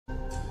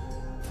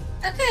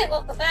Okay,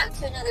 welcome back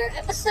to another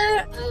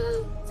episode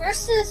of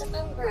Versus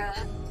Umbra.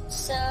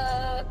 So,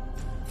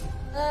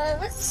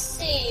 let's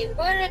see.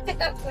 We're going to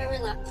pick up where we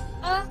left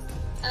off.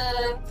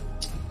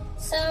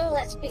 So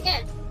let's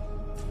begin.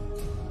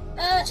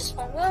 Just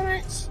one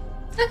moment.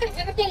 Okay,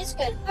 everything is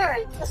good.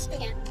 Alright, let's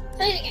begin.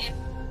 Play the game.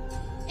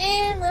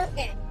 And load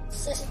game.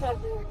 So this is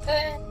what we were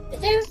going to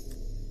do.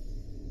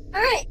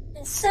 Alright,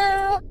 and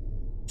so,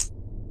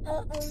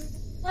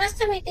 last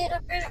time we did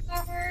upgrade our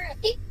armor, I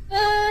think,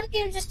 the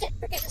game just didn't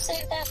forget to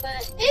save that,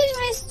 but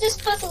anyways,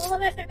 just cost a little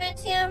bit of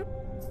Adventium.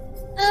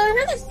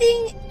 Another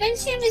thing,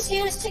 Adventium is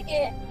used to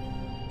get,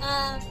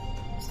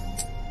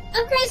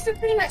 upgrades for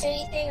pretty much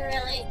anything,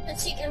 really,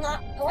 once you can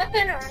unlock a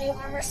weapon or a new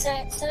armor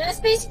set, so that's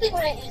basically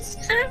what it is.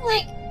 Kind of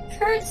like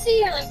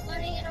currency, or like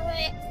money in a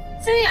way.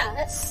 So yeah,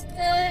 that's,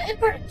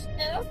 important to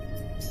know.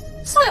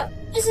 So,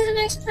 this is the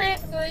next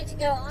planet we're going to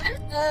go on.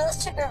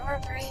 Let's check our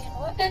armory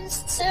and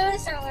weapons. So,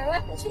 these are all our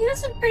weapons. We have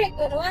some pretty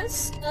good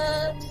ones.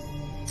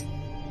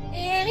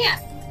 And yeah.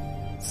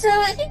 So,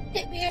 I think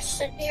that we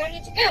should be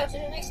ready to go to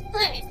the next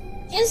planet.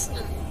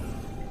 Gizma.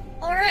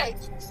 Alright.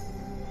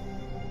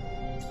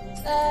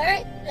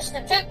 Alright, mission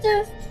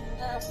objective.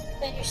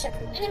 Defend your ship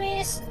from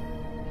enemies.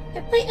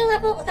 Complete the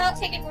level without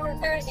taking more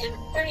than 30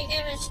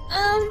 damage.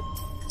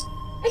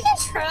 We can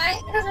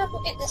try. I don't know if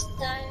we'll get this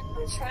done.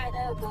 We'll try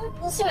though, but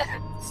we'll see what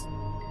happens.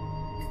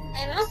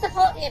 I'm out to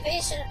halt the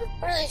evasion of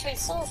poorly trained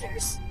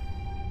soldiers.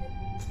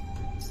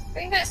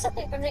 Bring back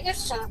something from the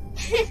gift shop.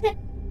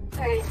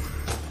 Alright.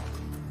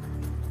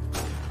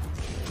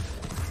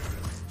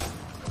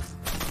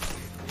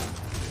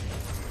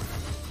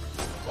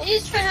 I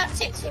need to try not to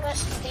take too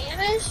much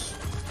damage.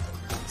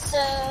 So,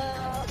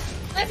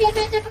 might be a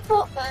bit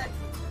difficult, but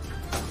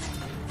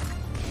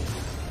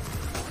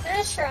I'm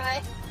gonna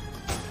try.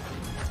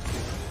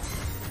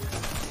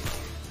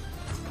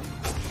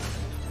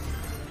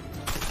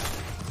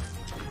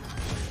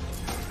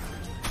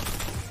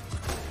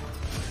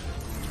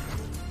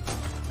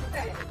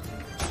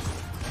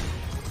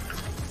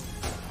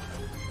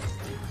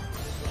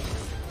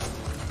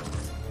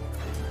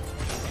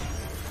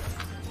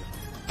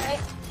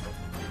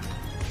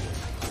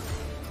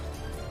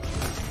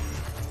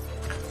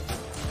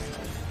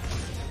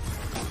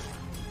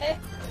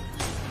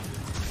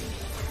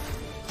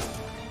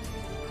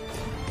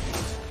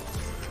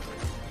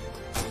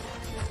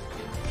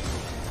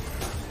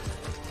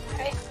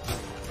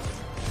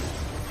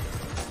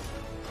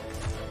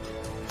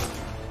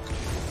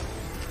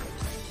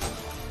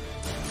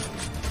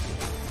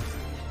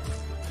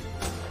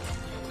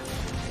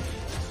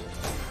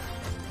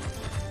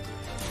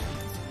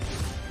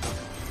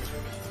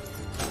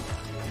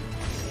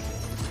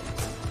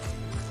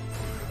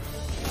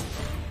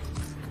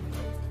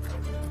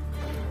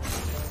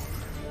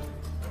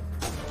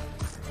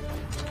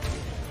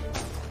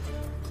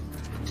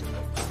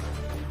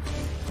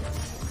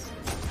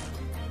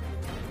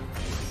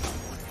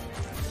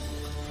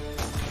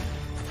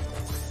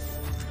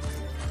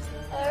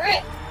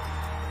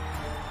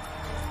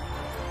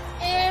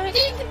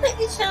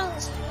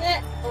 Challenge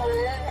yet, but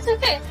it's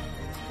okay.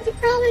 We can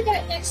probably do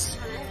it next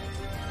time.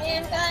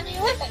 And we got a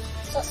new weapon,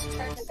 so let's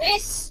return to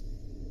base.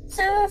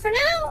 So for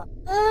now,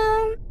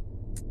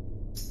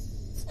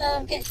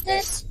 get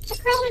this. We'll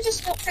probably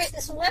just upgrade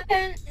this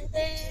weapon, and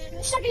then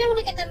we should be able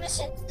to get the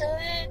mission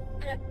done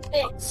in a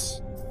bit.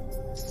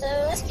 So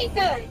let's keep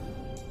going.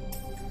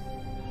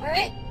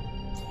 Alright?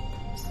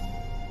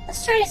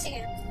 Let's try this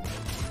again.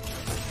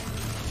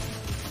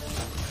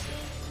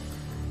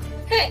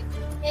 Okay.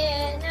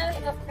 And now we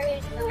can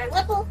upgrade another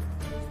level.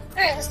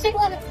 Alright, let's take a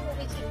look at what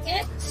we can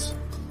get.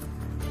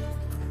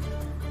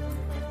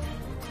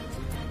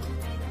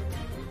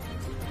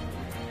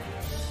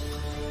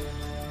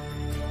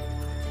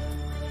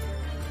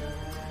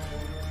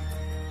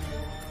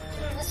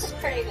 This is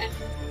pretty good.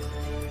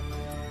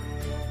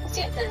 Let's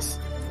get this.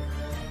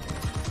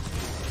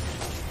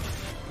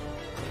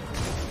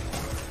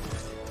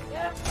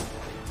 Yep.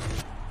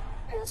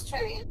 Alright, let's try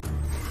again.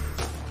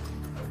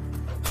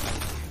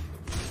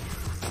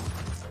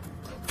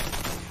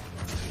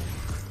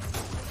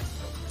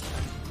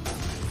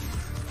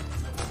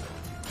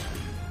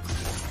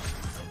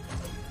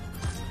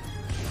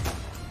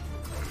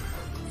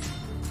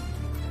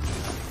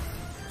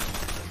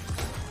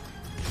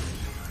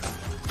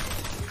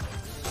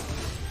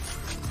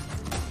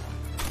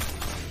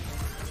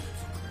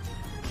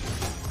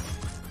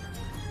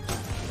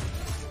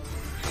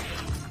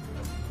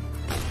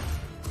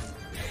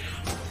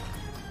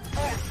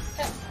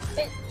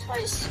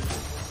 Twice.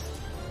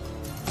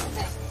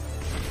 Okay.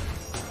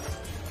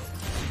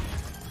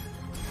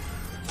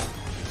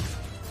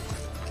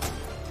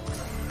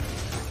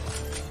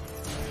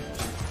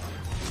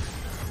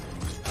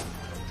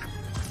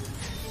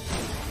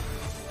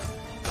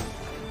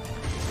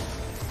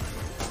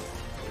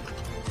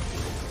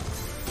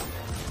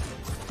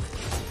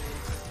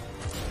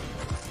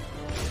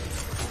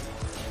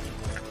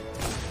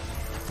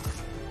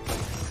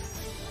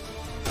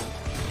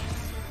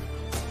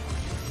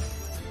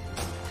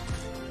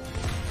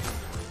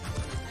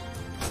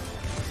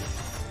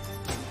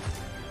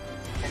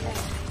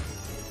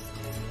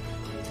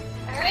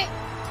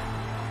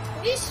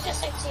 these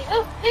just like see.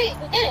 Oh, hey,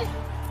 we did it.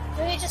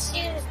 We just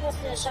used most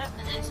of the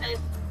shotgun that time.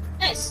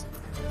 Nice.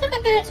 Took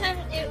a bit of time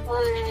to do,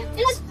 but it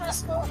is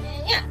possible,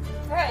 and yeah.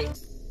 Alright.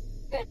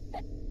 Good.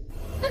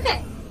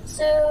 Okay.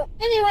 So,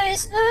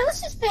 anyways,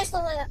 let's just finish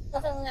leveling up the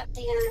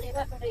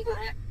weapon we got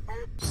after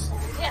that. So,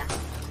 yeah.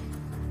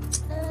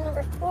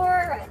 Number 4,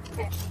 right,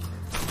 okay.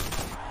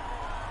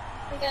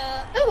 We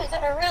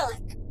got a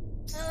relic.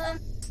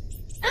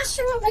 Not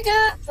sure what we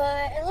got,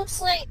 but it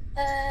looks like,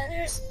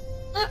 there's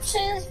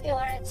options if you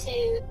wanted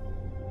to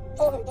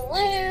hold a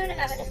balloon,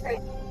 have a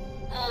different,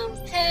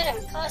 head,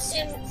 have a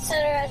costume,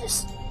 etc.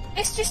 Just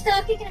extra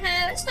stuff you can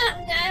have. It's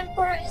not that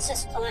important, it's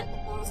just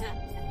collectibles.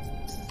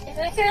 If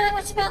I care that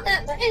much about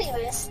that, but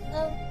anyways,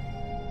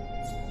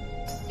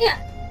 yeah.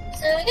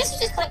 So I guess you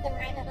just collect them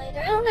randomly.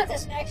 I don't know if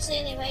there's actually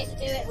any way to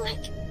do it,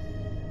 like,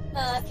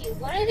 if you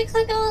wanted to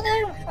click all of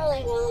them,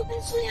 probably will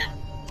eventually, yeah.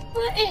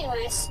 But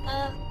anyways,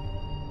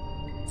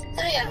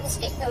 so yeah, let's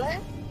keep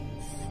going.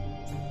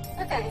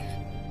 Okay.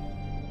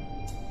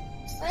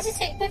 Why does it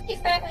take 50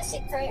 fragments to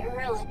create a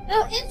relic?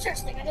 Oh,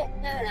 interesting, I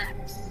didn't know that.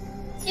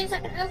 Seems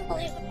like an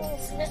unbelievable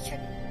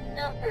symmetric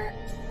number.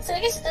 So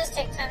I guess it does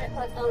take time to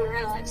collect all the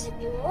relics if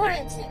you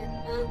wanted to.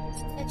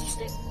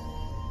 Interesting.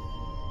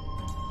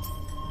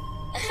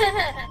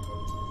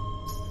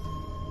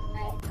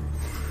 Right.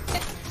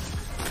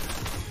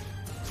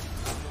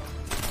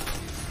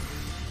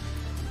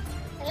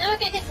 And now we're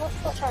gonna hit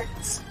multiple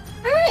targets.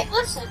 Alright,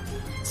 awesome.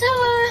 So,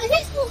 it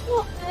hits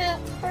multiple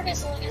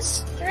targets along a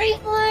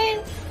straight line.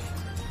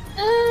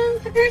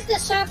 Compared to the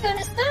shotgun,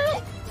 it's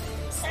not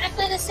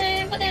exactly the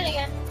same, but then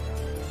again,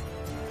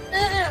 I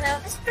don't know,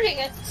 it's pretty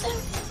good, so.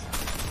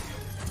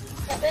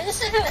 Yeah, but it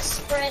doesn't have a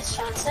spread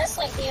shot, so that's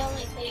like the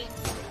only thing.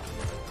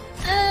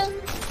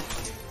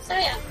 So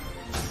yeah.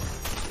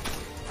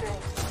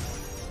 Right.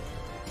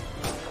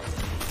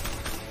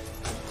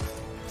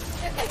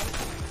 Okay.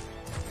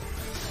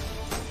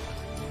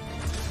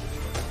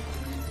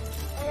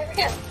 And there we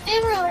go.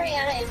 And we're already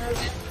out of ammo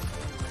again.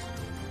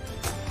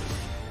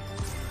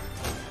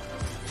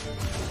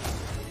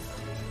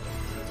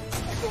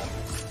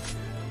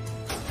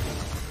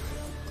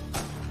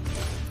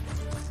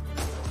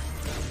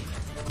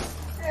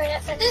 Alright,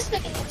 after this we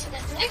can get to the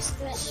next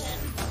mission.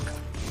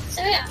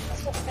 So yeah,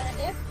 that's what we're gonna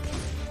do.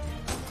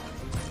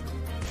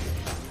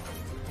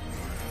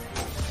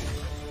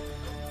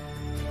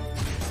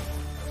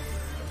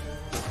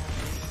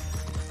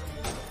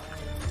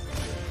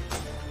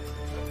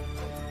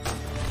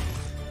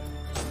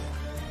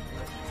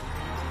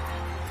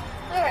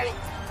 Alright.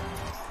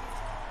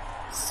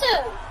 So,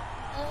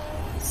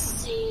 let's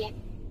see.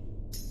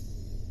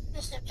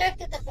 Mission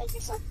objective, defend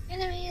yourself from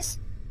enemies.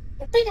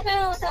 Complete the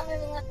battle without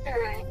moving left or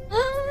right.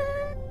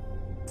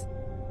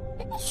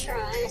 I can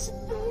try, I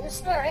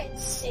suppose. Alright,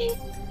 let's see.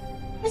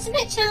 It's a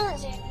bit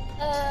challenging.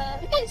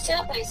 We can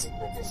jump, I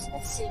suppose.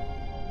 Let's see.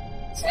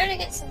 Starting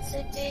to get some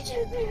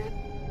deja vu.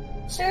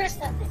 Sure as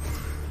nothing.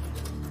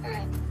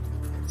 Alright.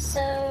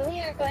 So,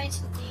 we are going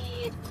to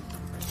need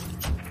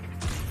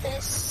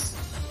this.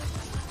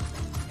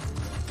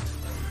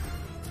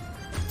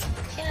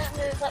 Cannot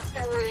move left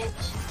or right.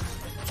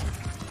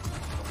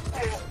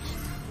 Alright.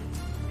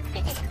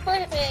 Taking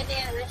quite a bit of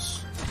damage.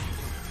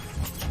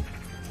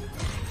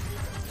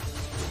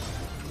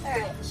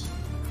 Alright.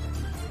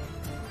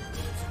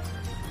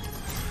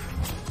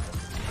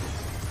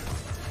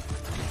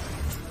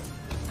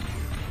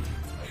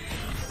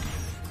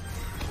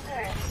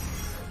 Alright.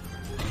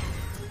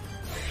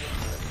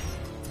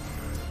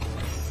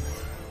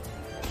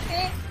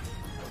 Okay.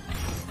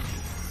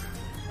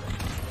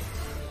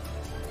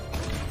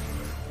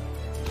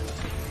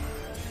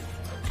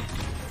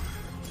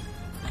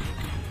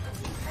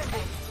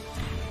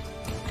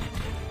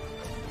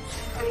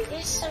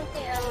 Use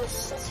something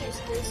else. Let's use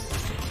this.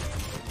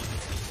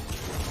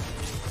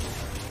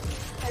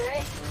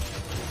 Alright.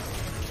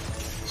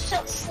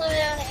 Shall slow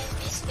down the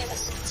enemies to give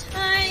us some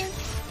time.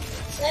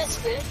 So that's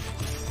good.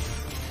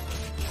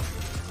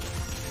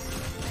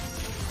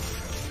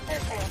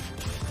 Okay.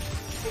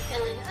 We're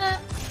filling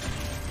up.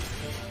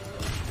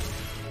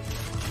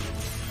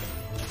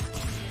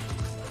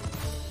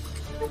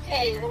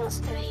 Okay, what else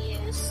can I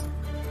use?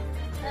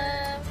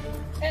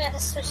 We're gonna have to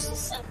switch to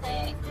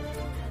something.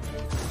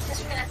 Guess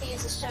we're gonna have to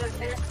use a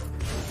shotgun.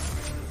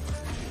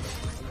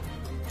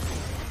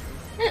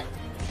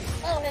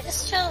 Oh man,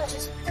 this challenge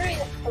is pretty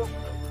difficult.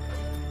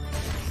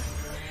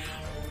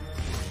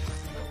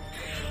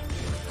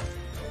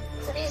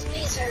 So these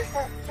bees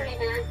are pretty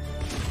bad.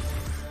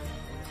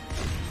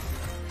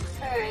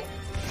 Alright.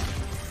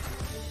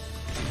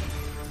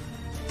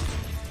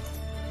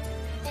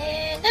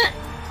 And done!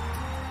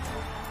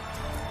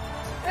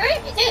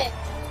 Alright, we did it!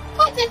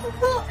 Quite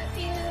difficult if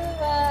you,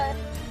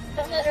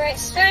 don't know the right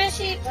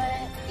strategy,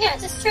 but yeah,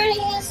 just try to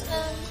use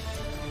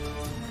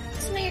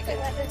some of your good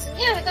weapons. And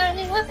yeah, we got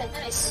a new weapon.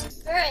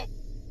 Nice. Alright.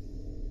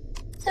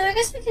 So I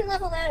guess we can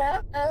level that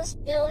up. Let's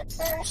build it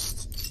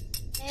first.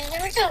 And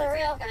there we go, the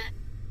railgun.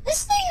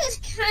 This thing is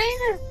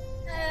kind of,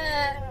 I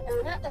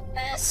don't know, not the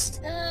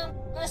best.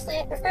 Mostly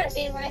I prefer the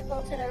beam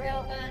rifle to the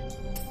railgun.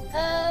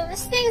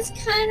 This thing is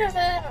kind of a,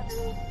 I don't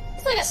know,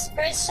 it's like a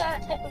spread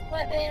shot type of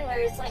weapon where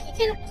it's like you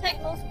can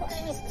attack multiple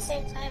enemies at the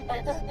same time, but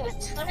it doesn't do a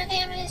ton of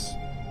damage.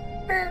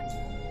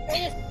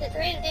 The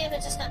rate of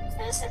damage is not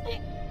fast, I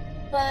think.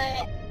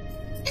 But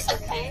it's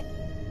okay.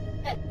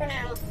 For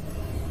now,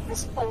 I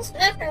suppose.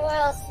 But after a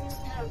while,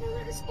 I don't know,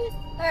 that is good.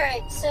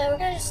 Alright, so we're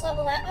gonna just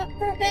level that up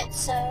for a bit,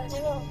 so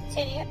then we'll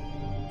continue.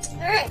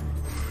 Alright.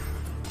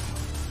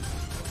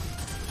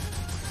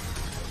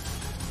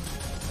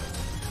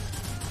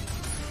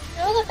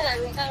 Oh, look at that,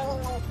 we got a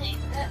little thing.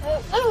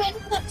 Oh, and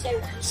look there,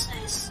 that's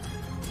nice.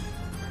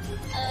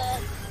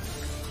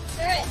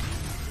 Alright.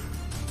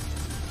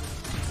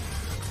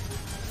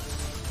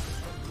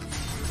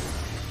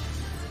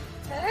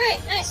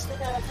 Alright, nice, we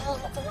got a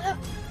level up.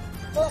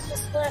 Bullets will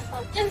split up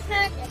on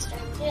impact, extra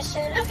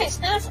ammunition. Okay,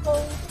 so now it's a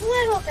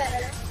little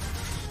better.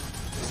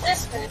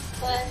 That's good,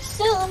 but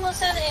still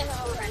almost out of ammo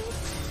already.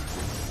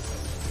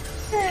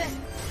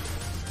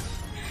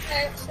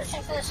 Alright,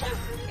 switching to the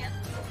shotgun again.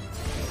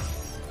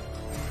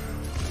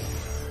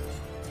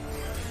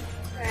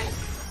 Alright.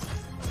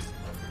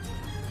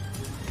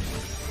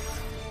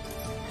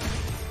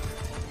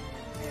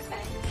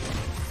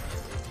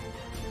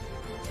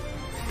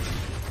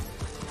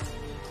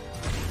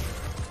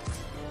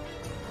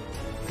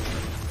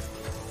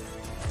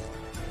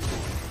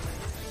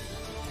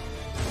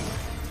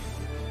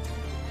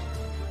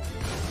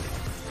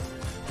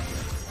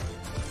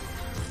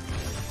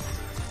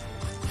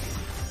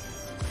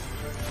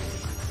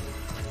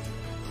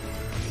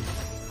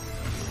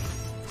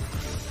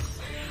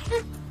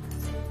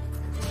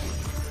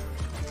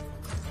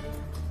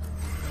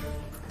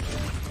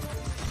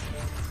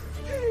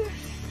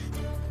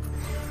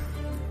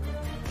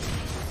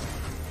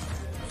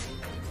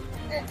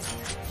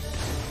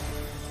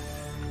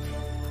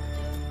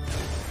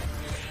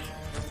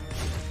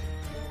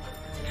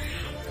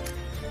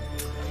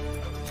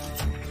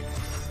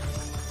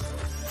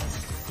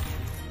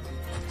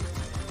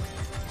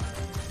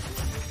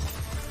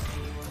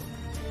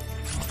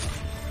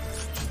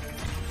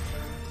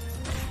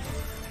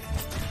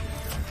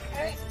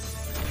 Okay.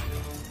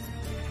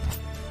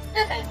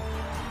 Okay.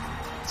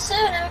 So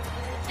now,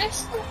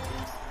 excellent.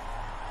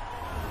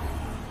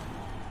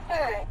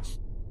 Alright.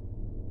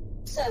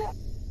 So,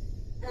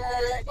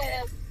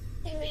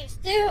 thing we need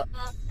to do,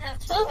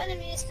 have 12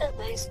 enemies killed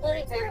by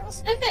exploding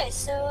barrels. Okay,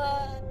 so,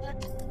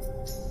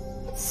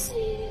 let's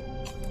see.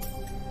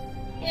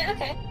 Yeah,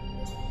 okay.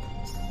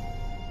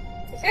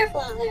 Be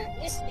careful out there.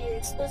 It used to be an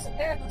explosive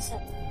barrel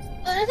set.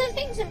 Another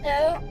thing to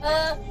know,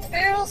 the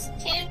barrels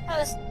can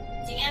cause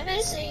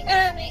damage, so you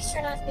gotta make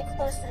sure not to be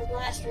close to the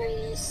blast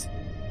radius.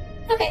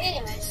 Okay,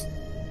 anyways.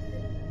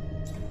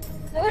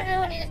 I wouldn't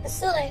know any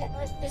facility that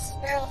would produce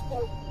barrels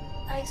full of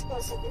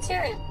high-explosive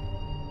material.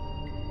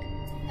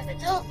 If I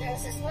don't,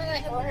 there's this one guy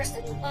who orders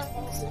them in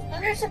bundles of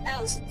hundreds of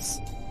thousands.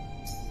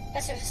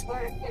 Guess there's just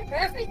more for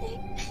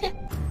everything.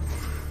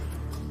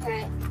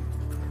 Alright.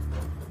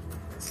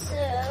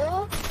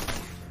 So...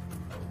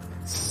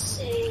 let's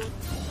see...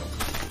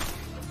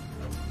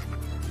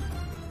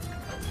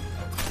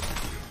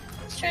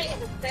 let's try to get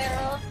the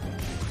barrel.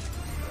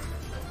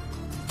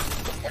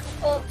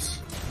 Difficult.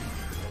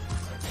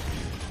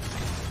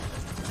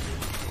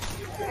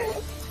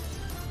 Alright.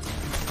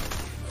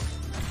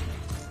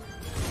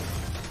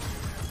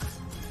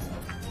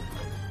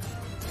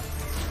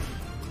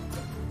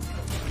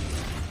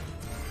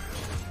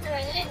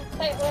 Alright, that didn't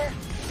quite work.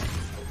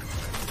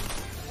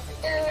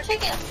 We're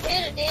taking a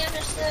bit of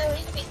damage though, we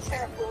need to be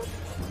careful.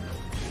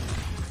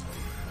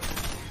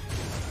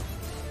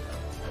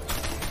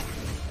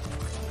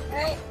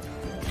 Alright.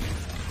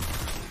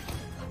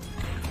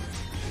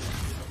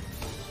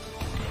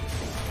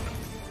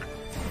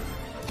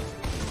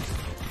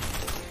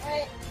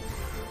 Alright.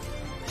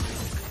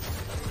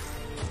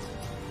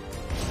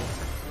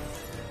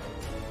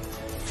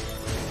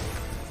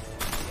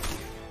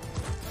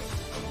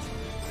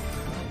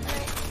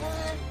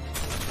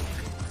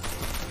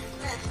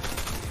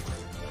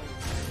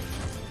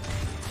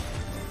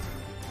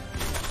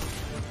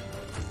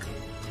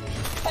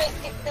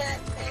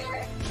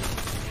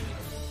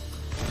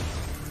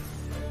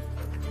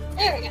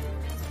 There we go.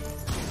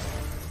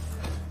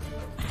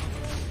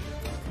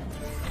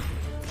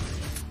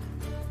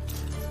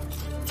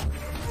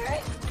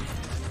 Alright.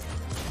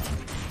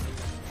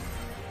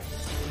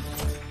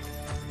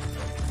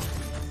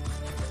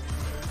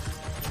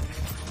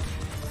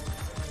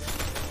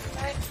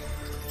 Alright.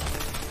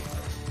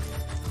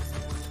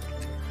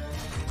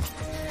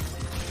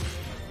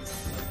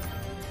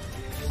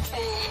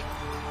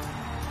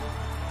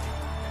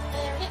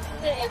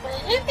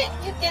 Okay.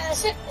 You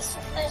guys,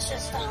 it's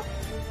just fun.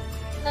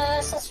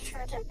 So let's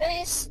return to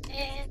base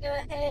and go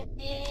ahead and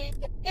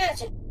get the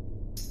gadget.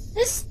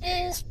 This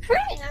is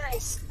pretty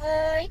nice.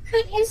 You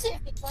could use it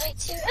if you'd like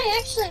to. I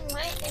actually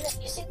might end up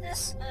using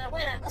this.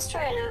 Why not? Let's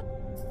try it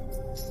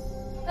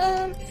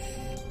out.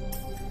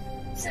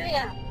 So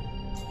yeah.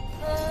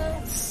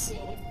 Let's see.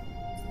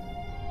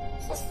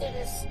 So let's do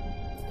this.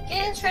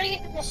 Again, try to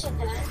get the mission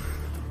done.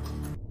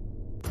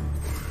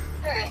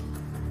 Alright.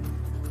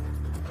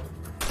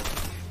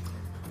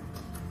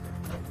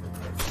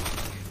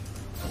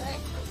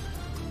 Alright.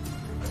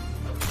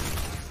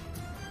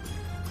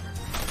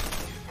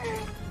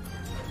 Alright.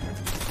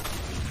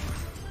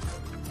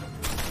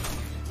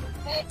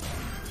 Okay.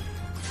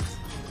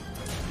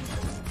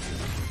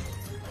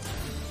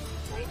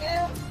 There we go.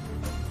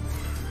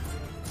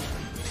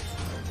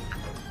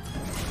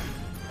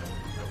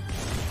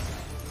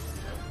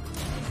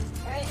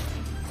 Alright.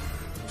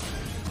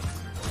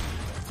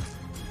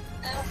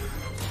 Oh.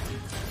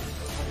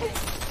 Okay.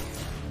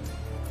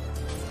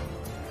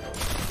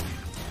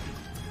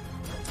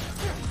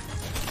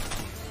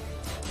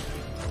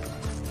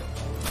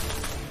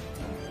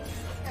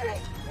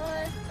 Alright,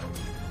 one.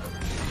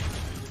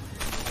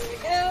 There we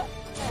go.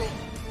 Alright.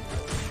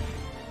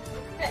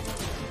 Okay.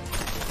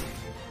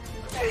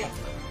 Alright.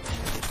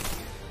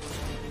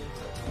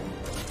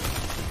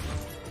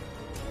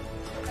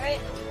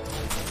 Alright.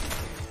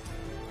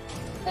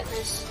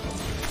 Goodness.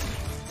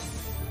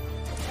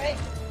 Alright. Okay.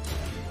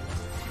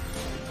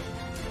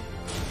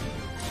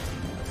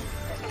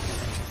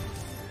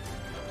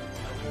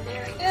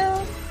 There we go.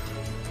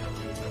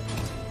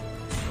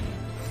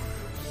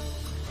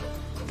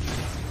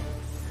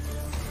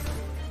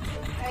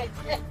 Alright.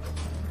 Alright.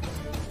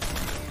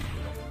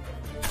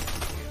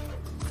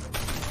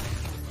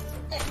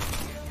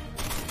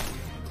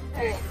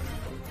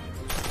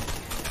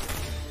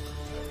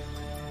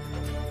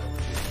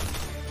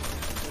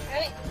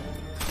 Alright.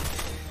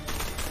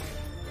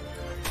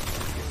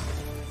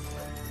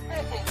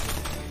 Okay.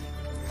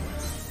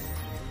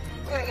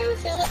 We're gonna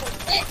fill it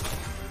with it.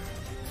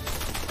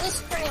 This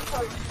is pretty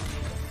important.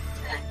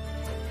 Alright.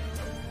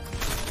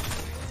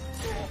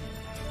 Alright.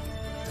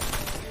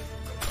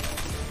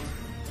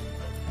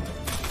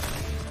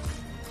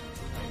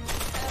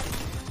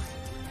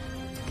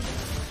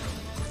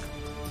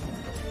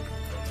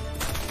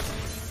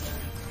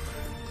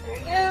 There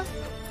we go.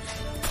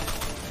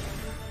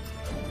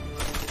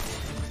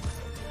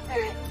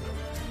 Alright.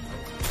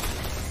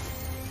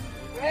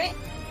 Alright.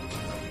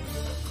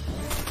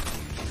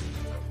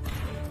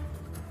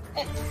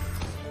 Okay.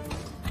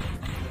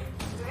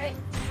 Alright.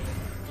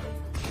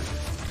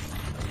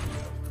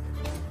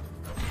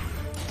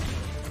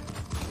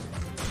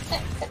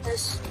 Okay, get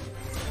this.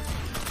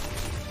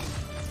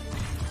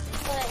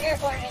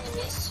 Airborne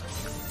enemies.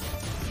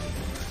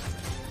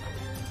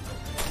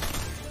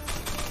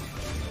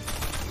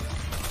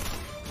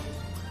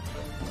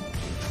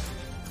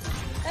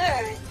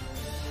 Alright.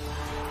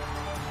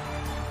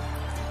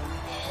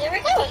 And there we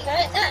go, we got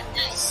it done.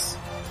 Nice.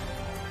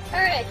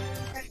 Alright.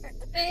 Refresh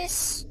the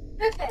base.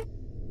 Okay.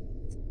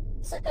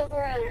 Let's look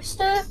over on our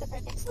stuff.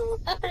 Everything's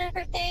leveled up and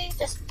everything.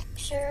 Just make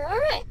sure.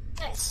 Alright.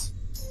 Nice.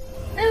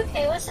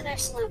 Okay, what's the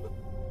next level?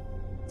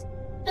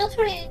 Kill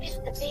 20 enemies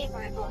with the beam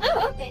rifle.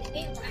 Oh, okay, the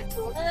beam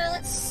rifle.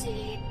 Let's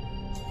see.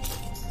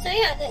 So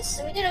yeah, this.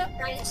 So we did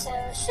upgrade it, so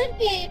should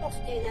be able to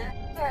do that.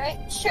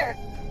 Alright, sure.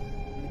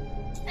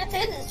 At the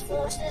end of this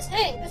foolishness,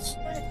 hey, which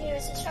one of you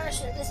is in charge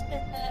of this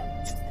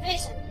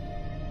invasion?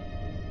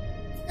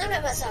 None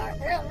of us are.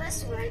 The real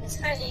mastermind is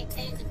hiding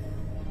in,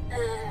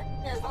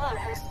 Nevada.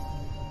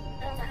 I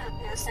don't know how to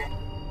pronounce that.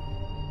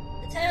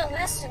 The title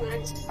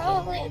mastermind is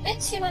probably a bit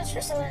too much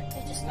for someone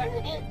who just started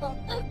a handful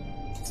of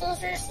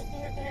soldiers that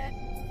they're gonna...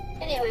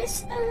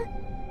 Anyways,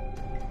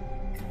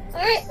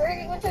 alright,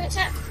 we're going to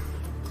attack.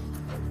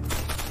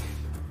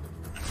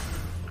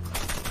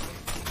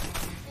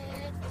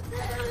 And, I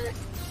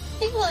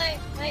think I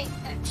might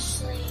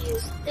actually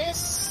use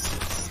this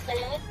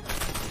instead.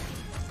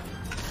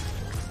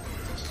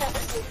 Have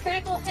some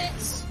critical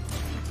hits.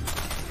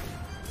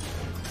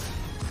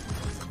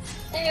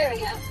 There we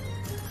go.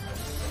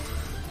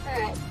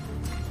 Alright.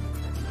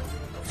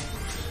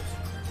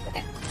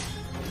 Okay.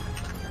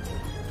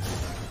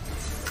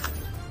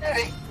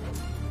 Alright.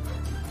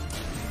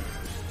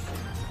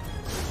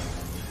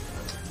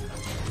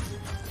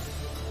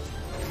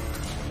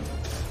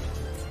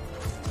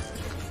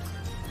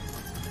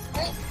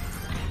 Right.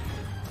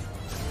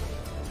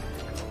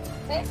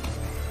 Okay.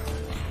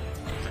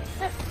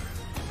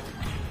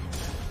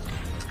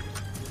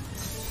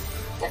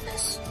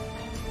 Goodness.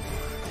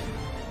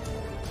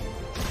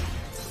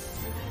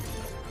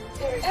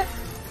 Here we go.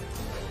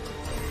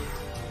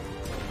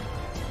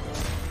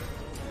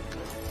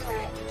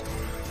 Alright.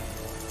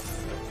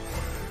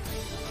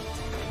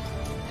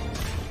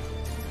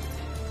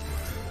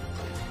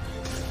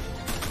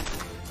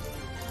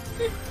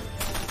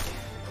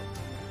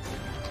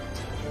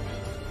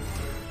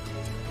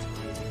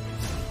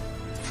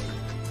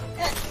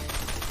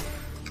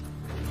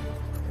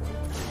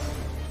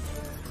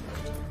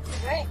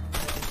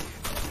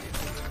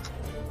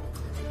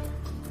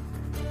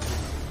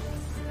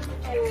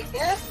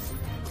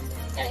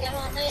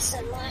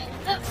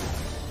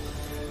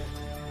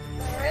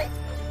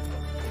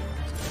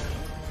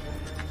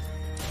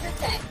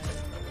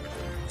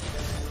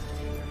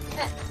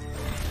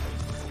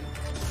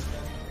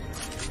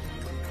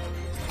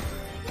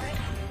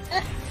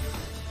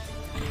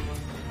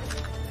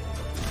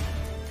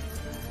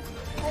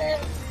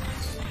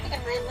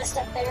 I messed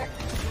up there.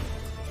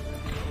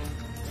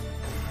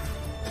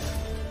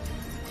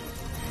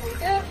 There we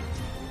go.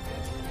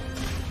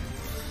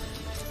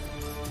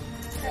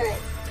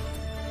 Alright.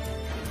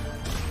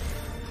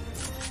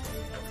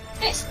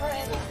 Nice, more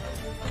ammo.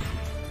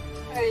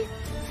 Alright.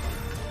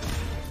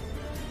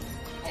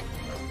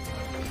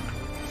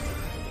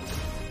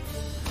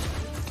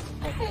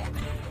 Okay.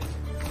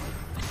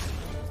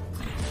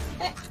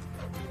 Okay.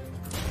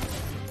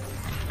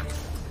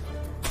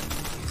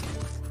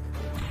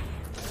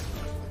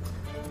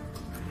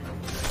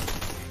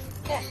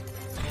 Yeah.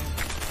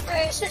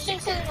 Alright, switching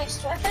to the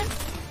next weapon.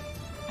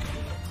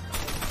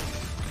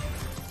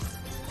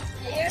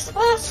 And here's the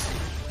boss.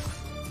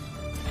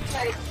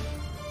 Alright.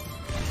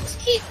 Just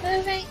keep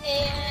moving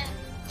and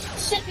it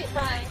should be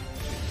fine.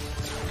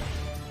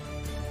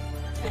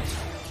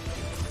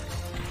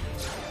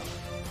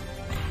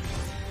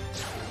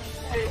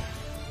 Alright.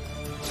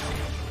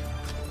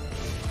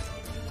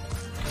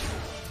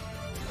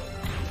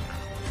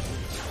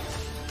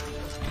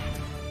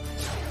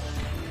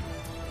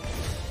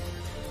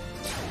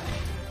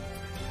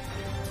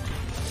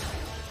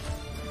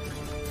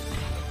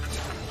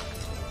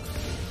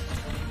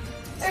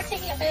 We're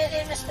taking a bit of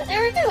damage, but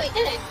there we go, we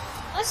did it.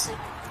 Awesome.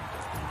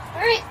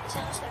 Alright,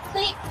 challenge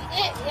complete. We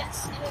did it,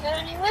 yes. And we got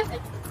a new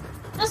weapon.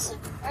 Awesome.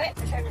 Alright,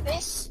 return to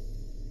base.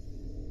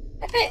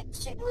 Okay,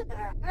 let's take a look at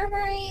our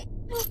armory.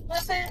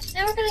 Weapon.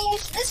 Now we're gonna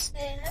use this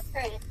and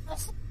upgrade it.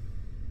 Awesome.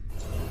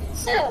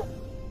 So,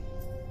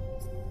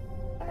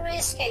 how do we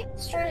escape?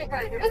 Destroy the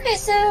grinder. Okay,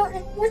 so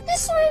with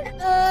this one,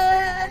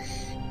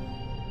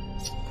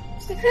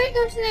 we could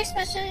go to the next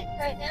mission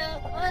right now,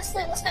 but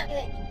honestly, let's not do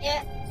that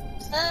yet.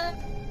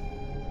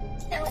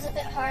 That was a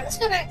bit hard. Let's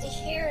go back to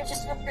here and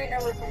just upgrade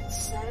our weapons.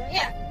 So,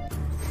 yeah.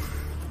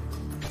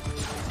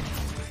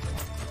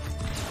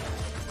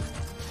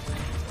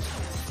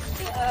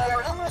 We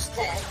are almost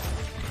dead.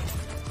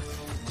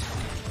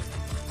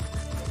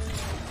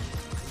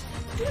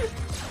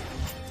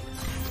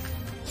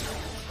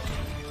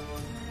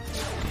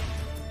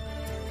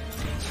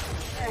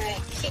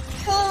 Alright, keep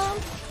calm.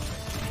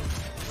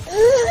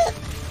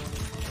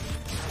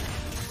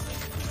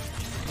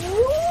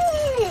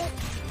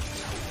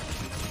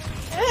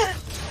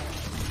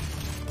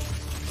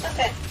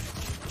 Okay.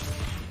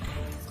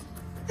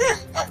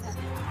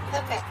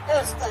 Okay, that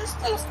was close,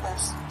 that was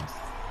close.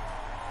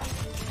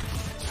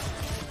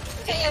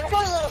 Okay, yeah, we're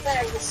going a little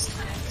better this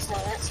time, so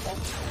that's good.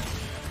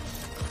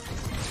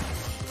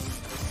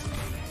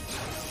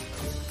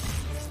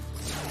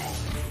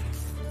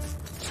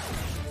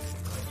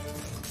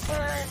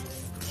 Okay.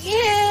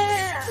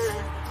 Yeah!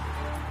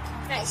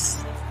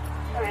 Nice.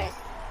 Alright.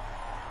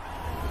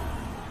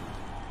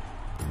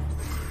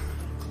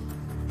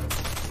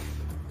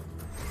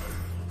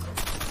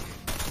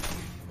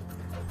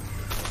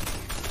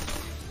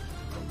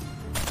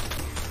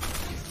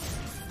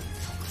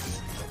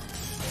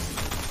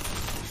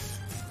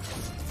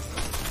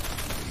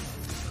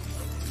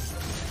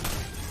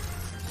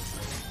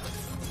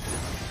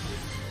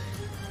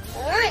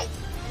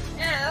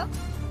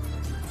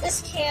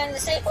 Can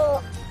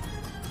disable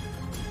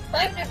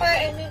magnify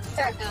and move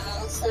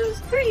projectiles, so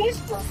it's pretty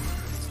useful.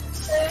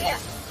 So yeah.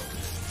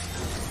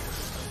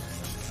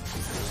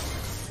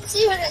 Let's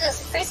see what it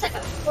does. It creates like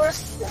a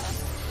force gun.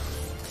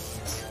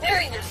 It's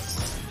very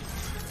nice.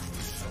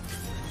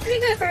 Pretty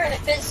good for an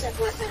offensive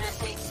weapon, I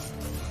think.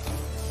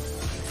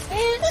 And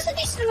it does a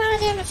decent amount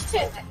of damage too,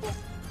 I think.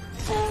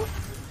 So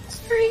it's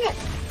pretty good.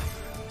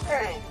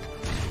 Alright.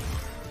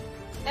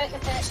 Now we can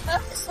finish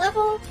up this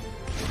level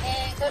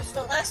and go to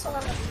the last one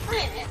on the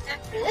planet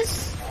after this,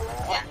 so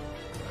yeah.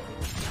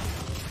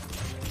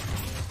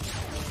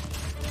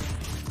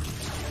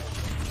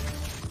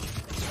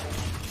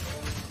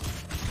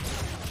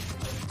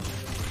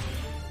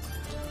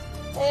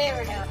 There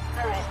we go,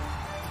 alright.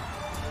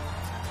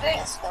 Alright,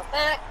 let's go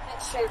back,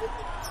 make sure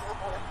everything's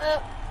leveled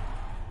up.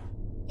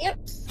 Yep.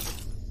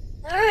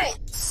 Alright,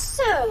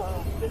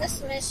 so, for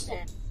this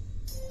mission,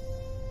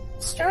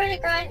 destroy the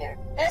grinder.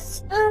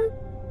 That's,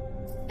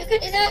 we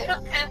could do that, we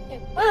don't have to,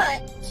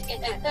 but to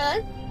get that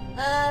done,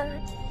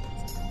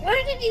 you're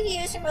going to need to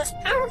use your most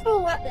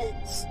powerful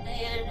weapons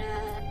and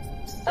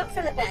hope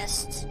for the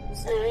best.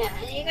 So yeah,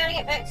 and you gotta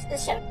get back to the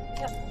ship.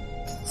 Yep.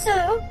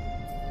 So,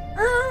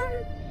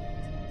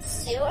 let's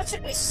see, what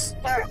should we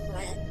start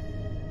with?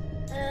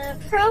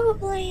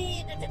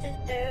 Probably,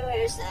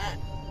 where's that?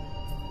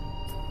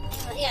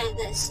 Yeah,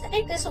 this. I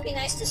think this will be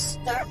nice to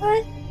start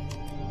with.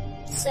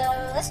 So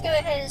let's go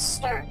ahead and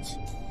start.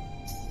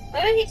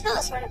 Why don't you tell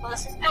us where the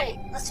boss is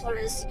hiding? Let's want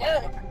us to go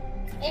there.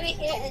 Maybe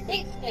he didn't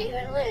think that you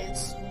would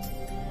lose.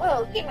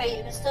 Whoa, he might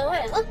even still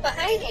win. Look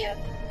behind you.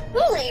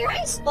 Holy, your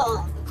ice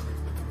ball.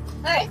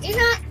 Alright, do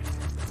not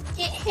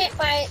get hit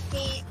by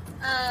the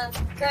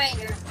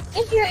grinder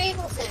if you're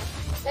able to.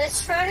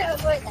 Let's try to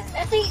avoid that.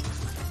 That thing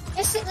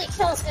instantly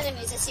kills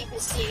enemies, as you can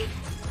see.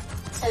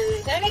 So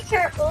you gotta be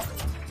careful.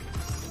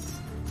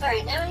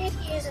 Alright, now we need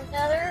to use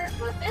another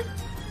weapon.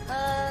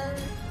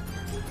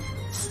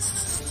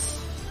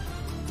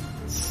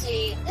 Let's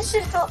see. This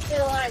should help do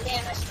a lot of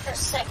damage per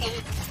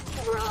second.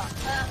 overall,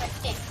 I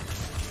think.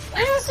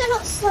 Why don't I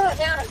not slow it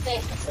down a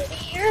bit? This would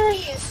be really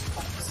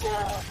useful. So,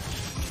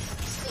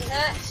 let's do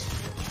that.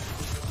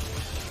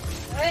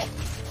 Alright.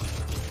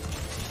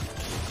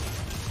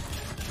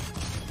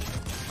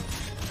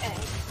 Okay.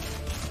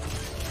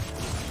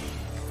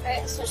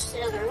 Alright, let's switch to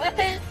another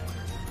weapon.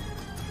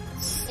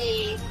 Let's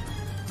see.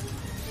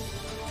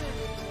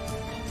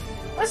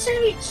 What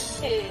should we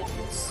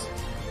choose?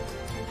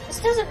 This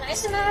does a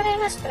nice amount of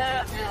damage, but I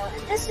don't know.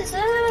 And this is, not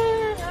a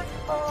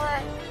whole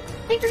lot. I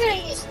think we're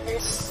gonna use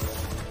this.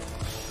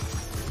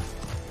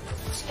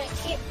 Just gonna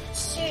keep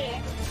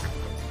shooting.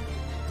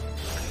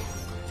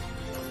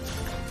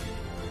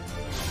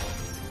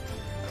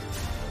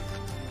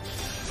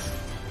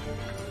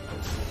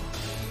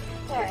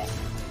 Alright.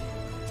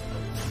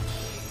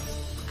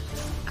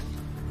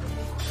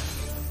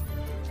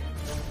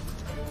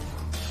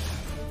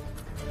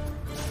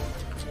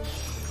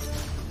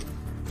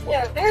 We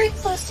are very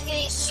close to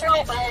getting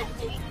shredded by that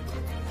thing.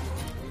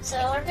 So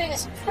what I'm doing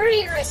is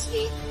pretty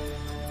risky.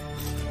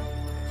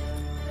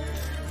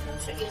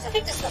 What should I use? I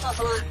think this will help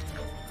a lot.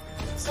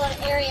 It's a lot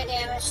of area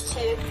damage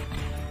too.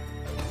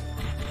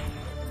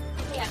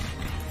 Yeah.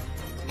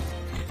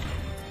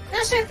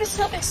 Not sure if it's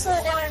helping slow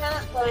it down or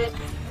not, but it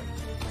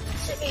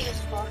should be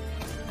useful.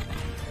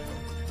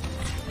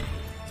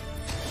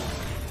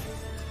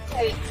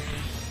 Alright.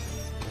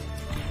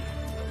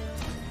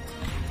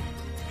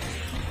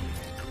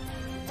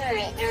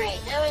 Alright.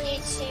 Now we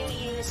need to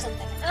use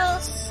something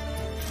else.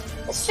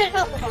 This should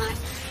help a lot.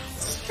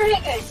 This is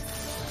pretty good.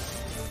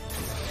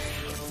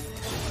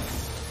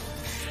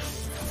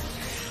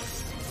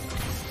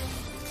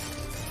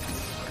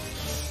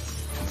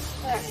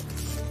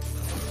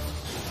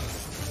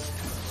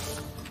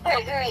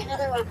 Alright,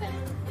 another weapon.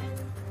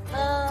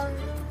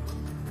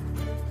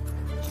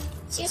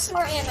 Let's use some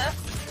more ammo.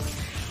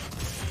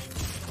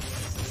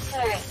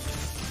 Alright.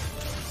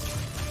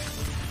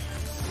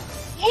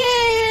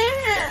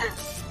 Yeah!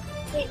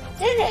 We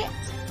did it!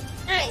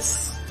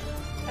 Nice.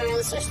 Alright,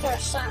 let's switch to our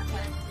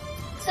shotgun.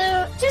 So,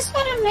 just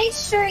want to make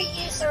sure you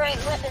use the right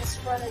weapons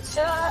for the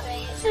job,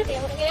 and you should be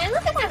able to get in.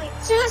 Look at that, we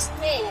just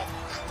made it!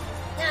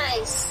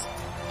 Nice.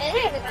 And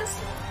hey, we got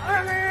some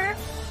armor.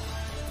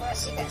 Of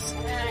course, you got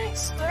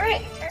schematics.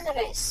 Alright, return to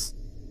base.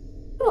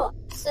 Cool.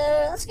 So,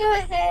 let's go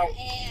ahead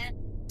and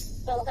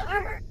build the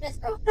armor.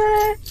 Mithril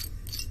hood,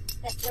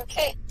 mithril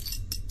cape.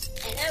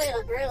 And now we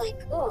look really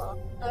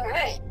cool.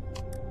 Alright.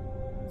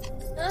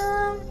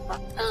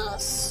 What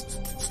else?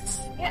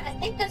 Yeah, I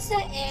think that's it,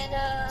 and,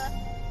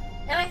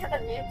 now I have a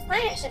new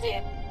planet to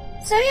do.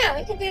 So yeah,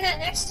 we can do that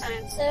next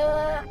time.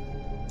 So,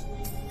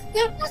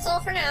 yep, that's all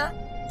for now.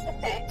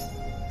 Okay.